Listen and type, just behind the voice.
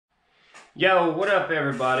Yo, what up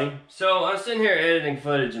everybody? So I was sitting here editing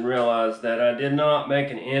footage and realized that I did not make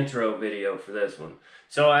an intro video for this one.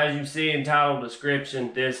 So as you see in title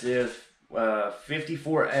description, this is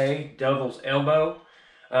 54A Devil's Elbow.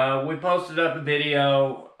 We posted up a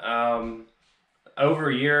video over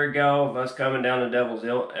a year ago of us coming down to Devil's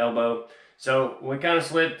Elbow. So we kind of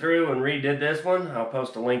slid through and redid this one. I'll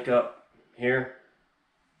post a link up here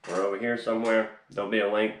or over here somewhere. There'll be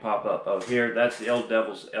a link pop up over here. That's the old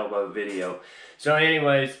Devil's Elbow video. So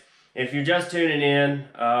anyways, if you're just tuning in,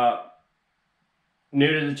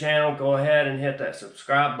 new to the channel, go ahead and hit that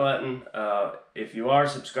subscribe button. If you are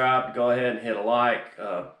subscribed, go ahead and hit a like,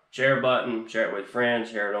 share button, share it with friends,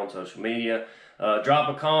 share it on social media. Drop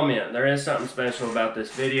a comment. There is something special about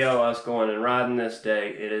this video, us going and riding this day.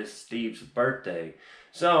 It is Steve's birthday.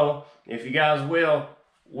 So, if you guys will,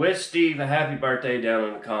 wish Steve a happy birthday down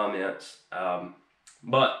in the comments.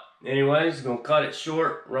 But anyways, gonna cut it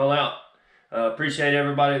short, roll out. Appreciate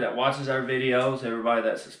everybody that watches our videos, everybody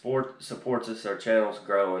that supports us, our channel's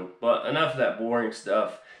growing. But enough of that boring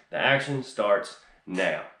stuff. The action starts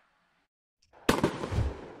now.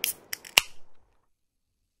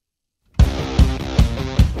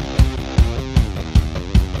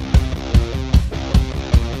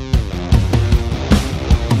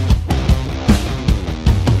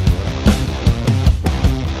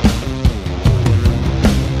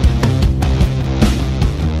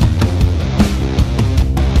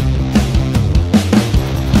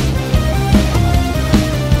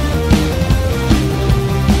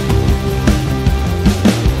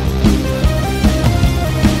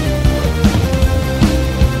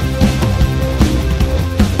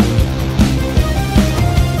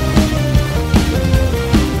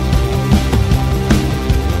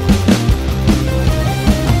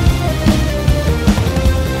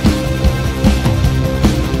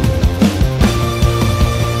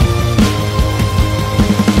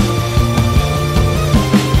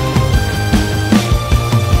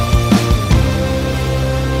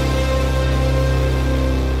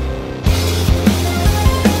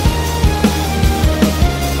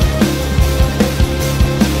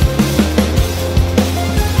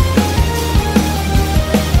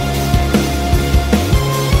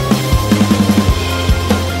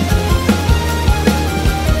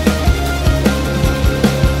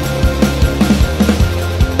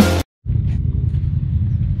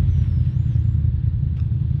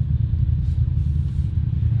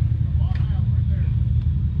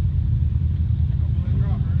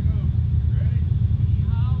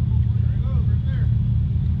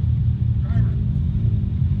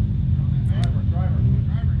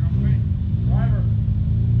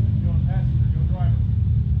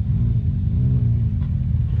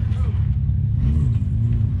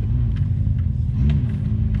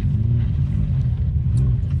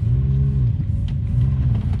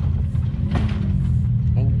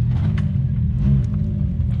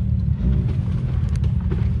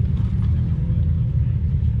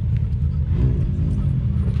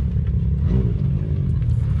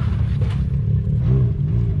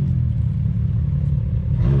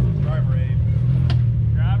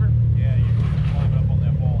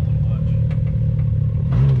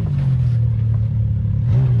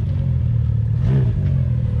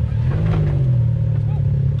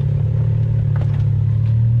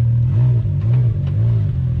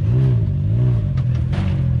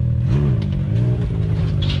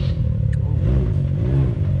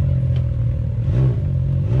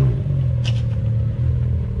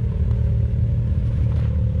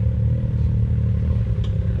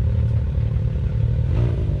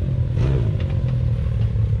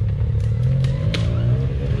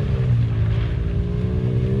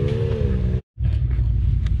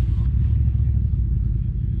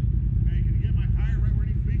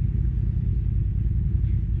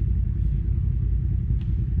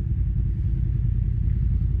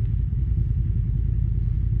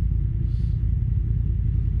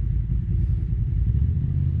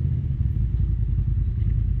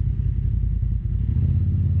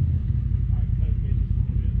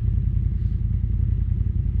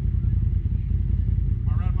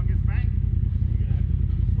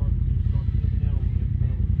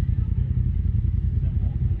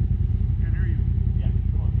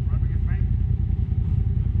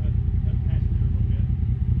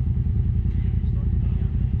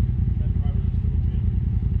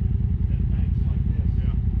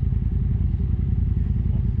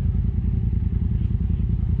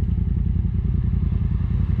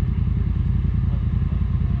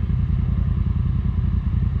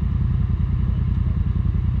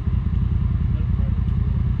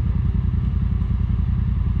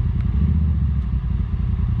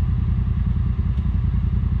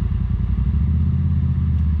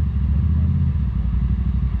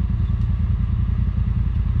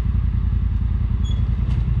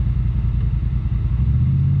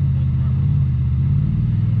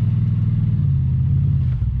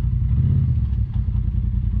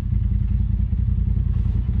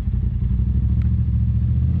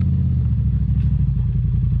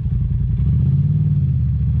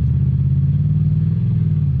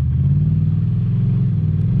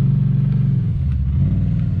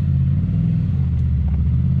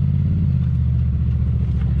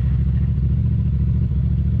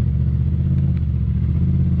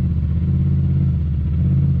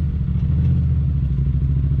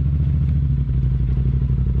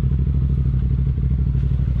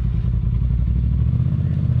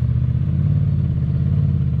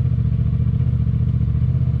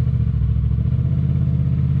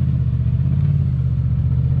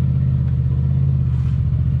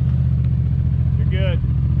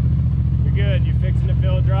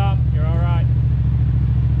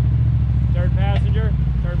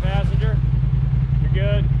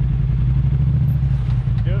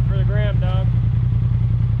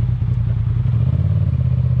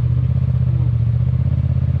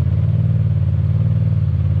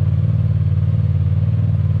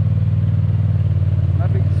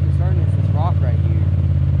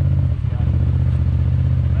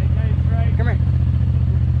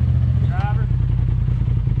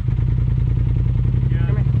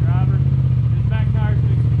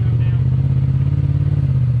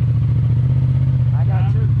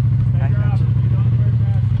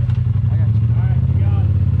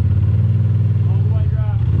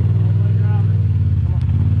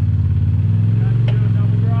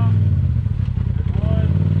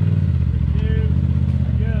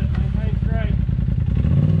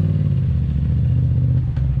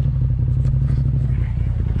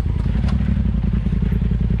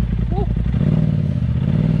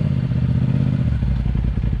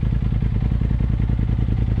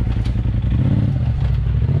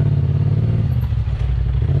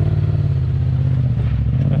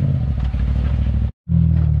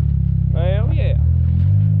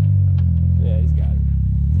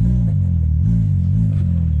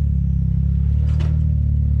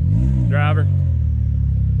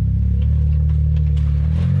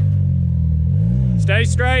 Stay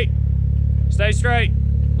straight. Stay straight.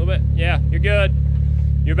 A little bit. Yeah, you're good.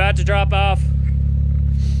 You're about to drop off.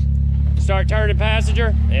 Start turning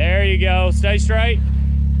passenger. There you go. Stay straight.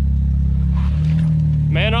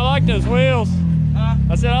 Man, I like those wheels.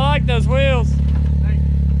 I said I like those wheels.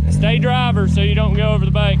 Stay driver so you don't go over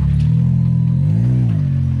the bank.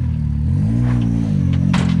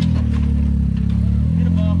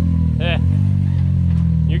 Yeah.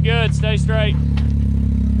 You're good. Stay straight.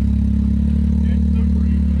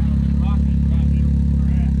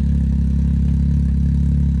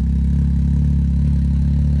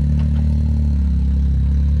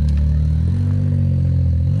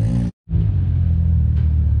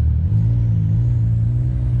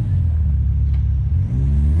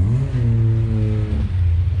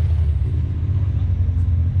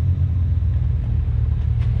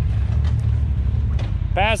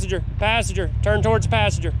 Passenger, passenger, turn towards the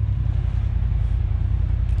passenger.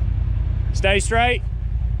 Stay straight.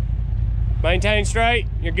 Maintain straight.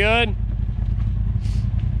 You're good.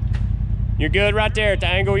 You're good right there at the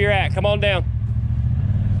angle you're at. Come on down.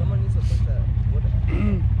 Someone needs to put that.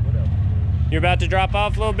 What else? You're about to drop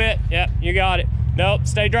off a little bit. Yep, you got it. Nope,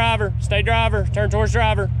 stay driver. Stay driver. Turn towards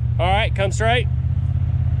driver. All right, come straight.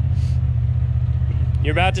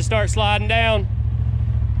 You're about to start sliding down.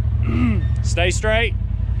 Stay straight.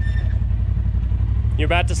 You're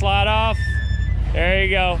about to slide off. There you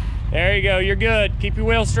go. There you go. You're good. Keep your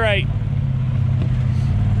wheel straight.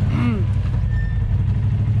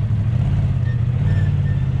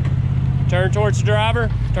 Turn towards the driver.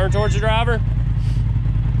 Turn towards the driver.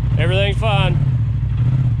 Everything's fine.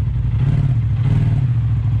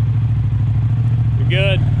 You're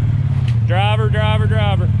good. Driver, driver,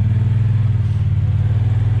 driver.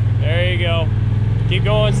 There you go. Keep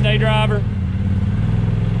going. Stay driver.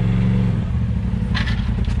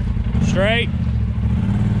 Straight.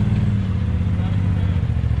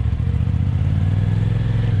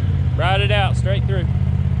 Ride it out, straight through.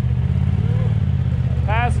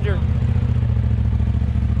 Passenger.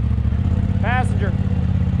 Passenger.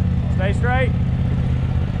 Stay straight.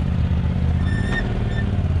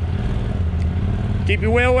 Keep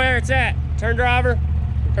your wheel where it's at. Turn driver.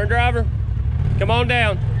 Turn driver. Come on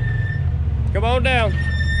down. Come on down.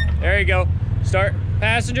 There you go. Start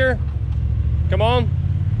passenger. Come on.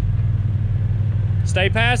 Stay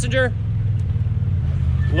passenger.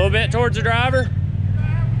 A little bit towards the driver.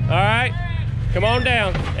 All right. Come on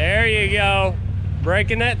down. There you go.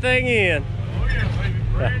 Breaking that thing in. Oh yeah, baby.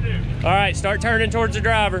 Brand new. All right. Start turning towards the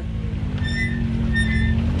driver.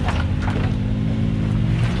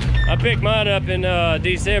 I picked mine up in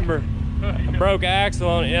December. I broke an axle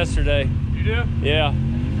on it yesterday. You do? Yeah.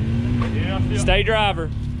 Yeah. Stay driver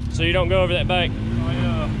so you don't go over that bank.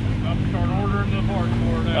 I'm start ordering the parts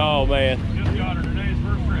for it now. Oh man. Just got her today's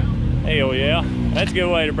first trip. Hell yeah. That's a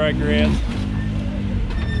good way to break your ass.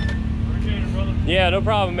 Appreciate it, brother. Yeah, no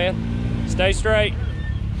problem, man. Stay straight.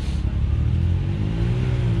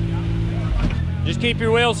 Just keep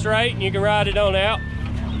your wheel straight and you can ride it on out.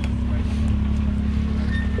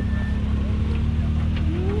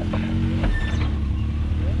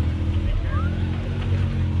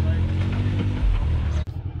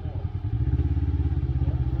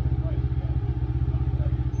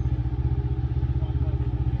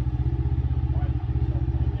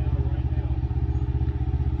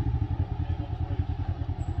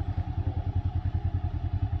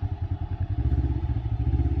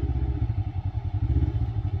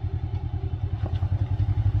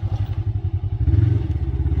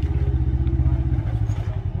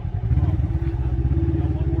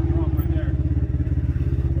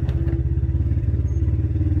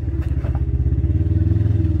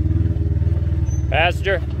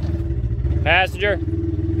 Passenger, passenger.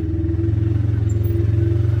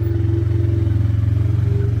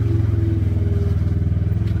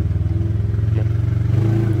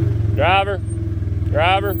 Driver,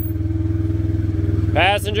 driver,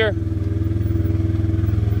 passenger.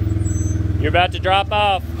 You're about to drop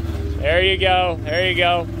off. There you go, there you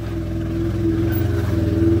go.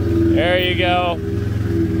 There you go.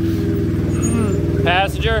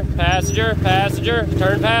 Passenger, passenger, passenger,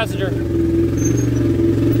 turn passenger.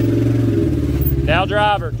 Now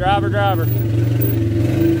driver, driver, driver.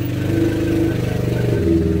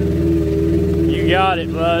 You got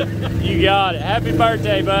it, bud. You got it. Happy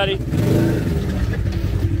birthday, buddy.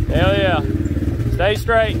 Hell yeah. Stay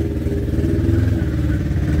straight.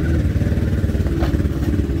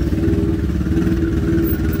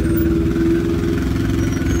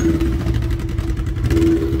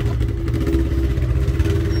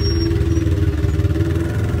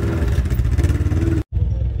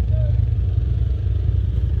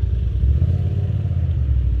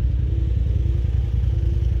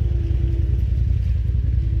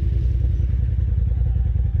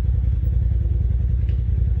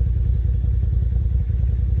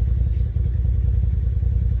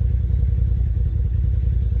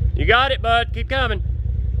 got it, bud. Keep coming.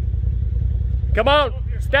 Come on.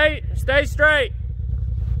 Stay straight.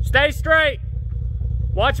 Stay straight.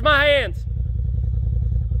 Watch my hands.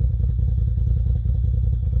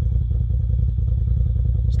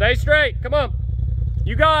 Stay straight. Come on.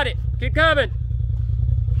 You got it. Keep coming.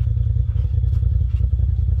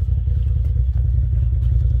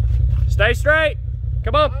 Stay straight.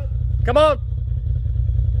 Come on. Come on.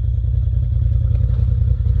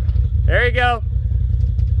 There you go.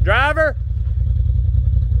 Driver.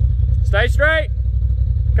 Stay straight.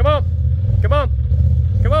 Come on. Come on.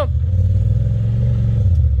 Come on.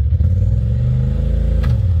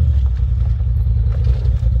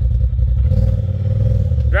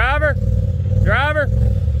 Driver. Driver.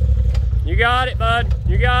 You got it, bud.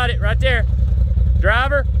 You got it right there.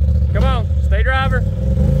 Driver. Come on. Stay driver.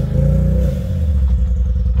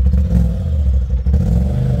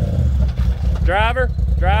 Driver.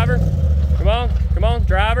 Driver. Come on. Come on.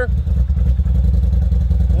 Driver.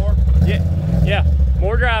 More? Yeah.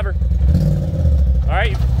 More driver. All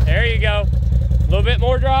right. There you go. A little bit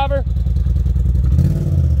more driver.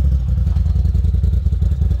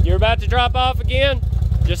 You're about to drop off again.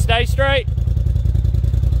 Just stay straight.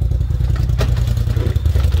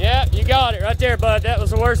 Yeah, you got it right there, bud. That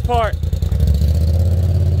was the worst part.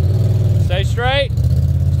 Stay straight.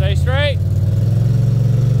 Stay straight.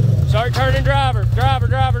 Start turning driver. Driver,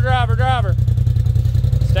 driver, driver, driver.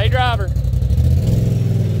 Stay driver.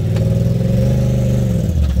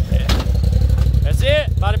 Yeah. That's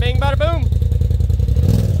it. Bada bing, bada boom.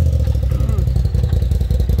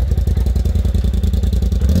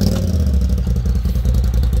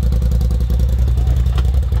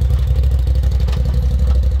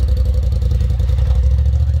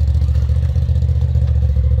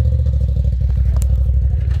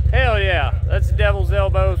 Hell yeah, that's the Devil's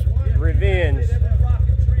Elbows Revenge.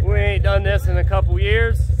 We ain't done this in a couple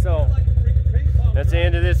years, so that's the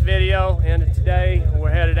end of this video, end of today. We're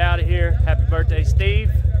headed out of here. Happy birthday,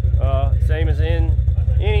 Steve. Same as in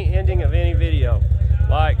any ending of any video.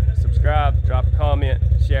 Like, subscribe, drop a comment,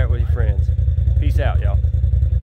 share it with your friends. Peace out, y'all.